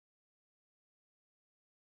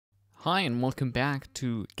Hi and welcome back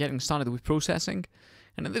to Getting Started with Processing.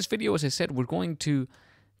 And in this video, as I said, we're going to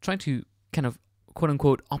try to kind of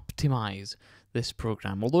quote-unquote optimize this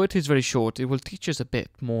program. Although it is very short, it will teach us a bit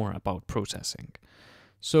more about processing.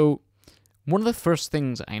 So one of the first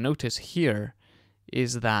things I notice here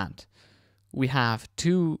is that we have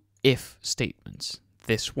two if statements,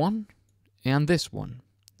 this one and this one.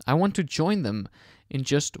 I want to join them in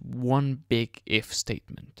just one big if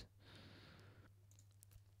statement.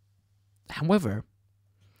 However,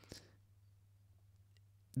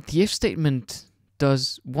 the if statement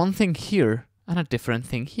does one thing here and a different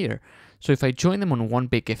thing here. So if I join them on one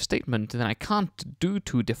big if statement, then I can't do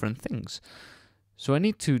two different things. So I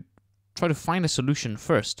need to try to find a solution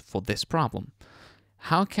first for this problem.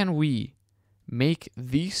 How can we make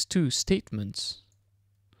these two statements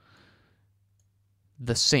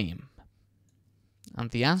the same? And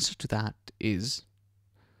the answer to that is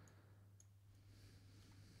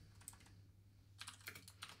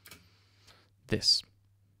this.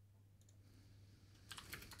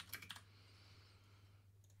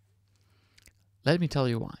 Let me tell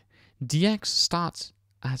you why. dx starts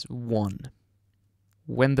as 1.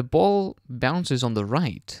 When the ball bounces on the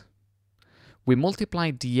right, we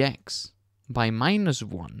multiply dx by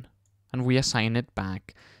 -1 and we assign it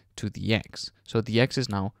back to the x. So the x is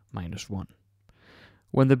now -1.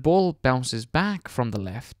 When the ball bounces back from the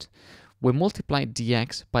left, we multiply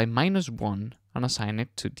dx by -1 and assign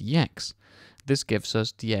it to dx. This gives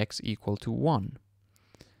us dx equal to 1,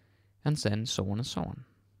 and then so on and so on.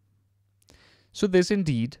 So this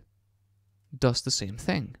indeed does the same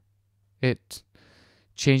thing. It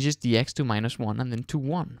changes dx to -1 and then to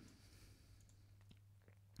 1.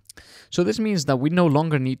 So this means that we no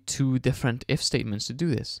longer need two different if statements to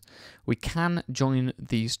do this. We can join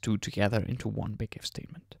these two together into one big if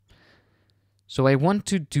statement. So I want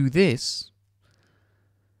to do this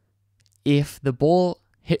if the ball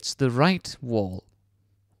hits the right wall,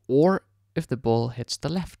 or if the ball hits the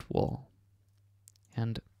left wall.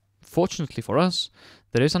 And fortunately for us,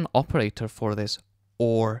 there is an operator for this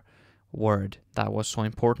or word that was so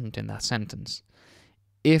important in that sentence.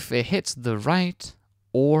 If it hits the right,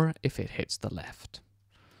 or if it hits the left.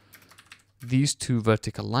 These two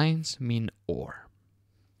vertical lines mean or.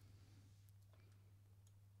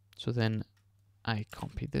 So then I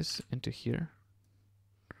copy this into here.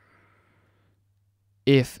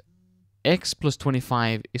 If x plus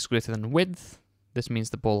 25 is greater than width, this means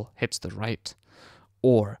the ball hits the right.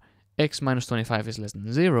 Or x minus 25 is less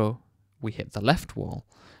than 0, we hit the left wall.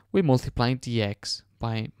 We multiply dx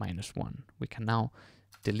by -1. We can now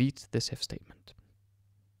delete this if statement.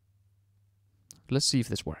 Let's see if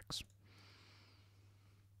this works.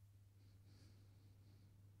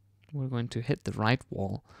 We're going to hit the right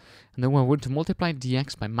wall, and then we're going to multiply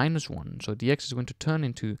dx by -1. So dx is going to turn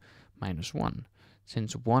into -1.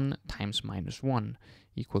 Since 1 times -1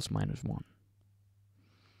 equals -1.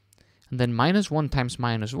 And then -1 times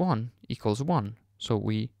 -1 equals 1, so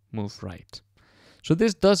we move right. So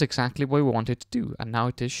this does exactly what we want it to do, and now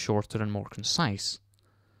it is shorter and more concise.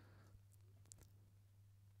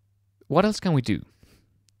 What else can we do?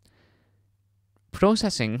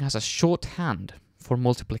 Processing has a shorthand for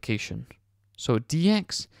multiplication. So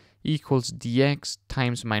dx equals dx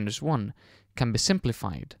times -1 can be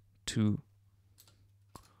simplified to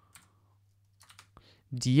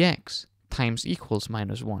dx times equals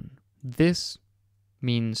 -1. This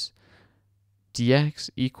means dx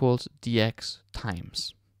equals dx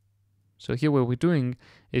times. So here what we're doing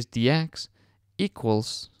is dx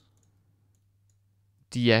equals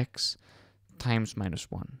dx times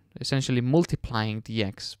 -1, essentially multiplying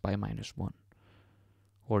dx by -1,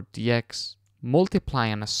 or dx multiply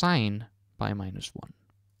and assign by -1.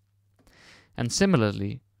 And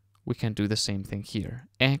similarly, we can do the same thing here.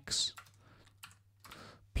 X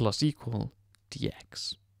plus equal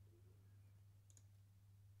dx.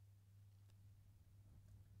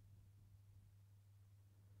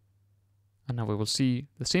 And now we will see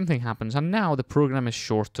the same thing happens, and now the program is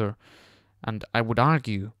shorter and I would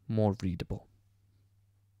argue more readable.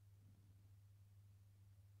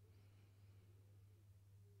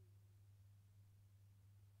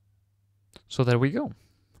 So there we go.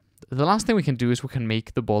 The last thing we can do is we can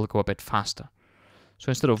make the ball go a bit faster. So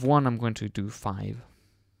instead of 1, I'm going to do 5.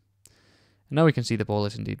 And now we can see the ball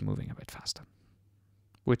is indeed moving a bit faster,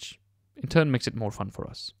 which in turn makes it more fun for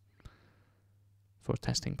us for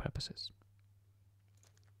testing purposes.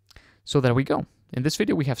 So there we go. In this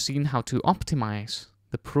video, we have seen how to optimize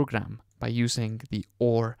the program by using the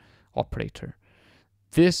OR operator.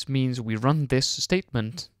 This means we run this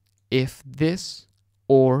statement if this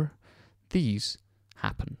or these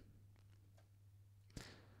happen.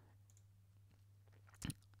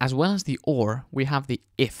 as well as the or, we have the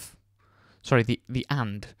if. Sorry, the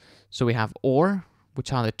and. So we have or,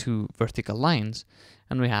 which are the two vertical lines,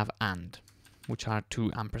 and we have and, which are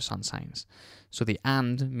two ampersand signs. So the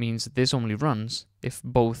and means this only runs if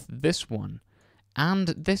both this one and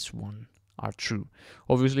this one are true.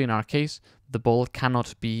 Obviously, in our case, the ball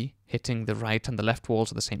cannot be hitting the right and the left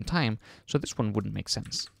walls at the same time, so this one wouldn't make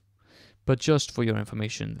sense. But just for your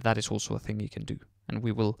information, that is also a thing you can do, and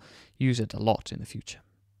we will use it a lot in the future.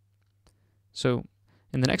 So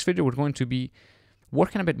in the next video, we're going to be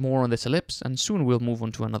working a bit more on this ellipse, and soon we'll move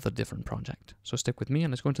on to another different project. So stick with me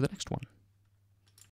and let's go into the next one.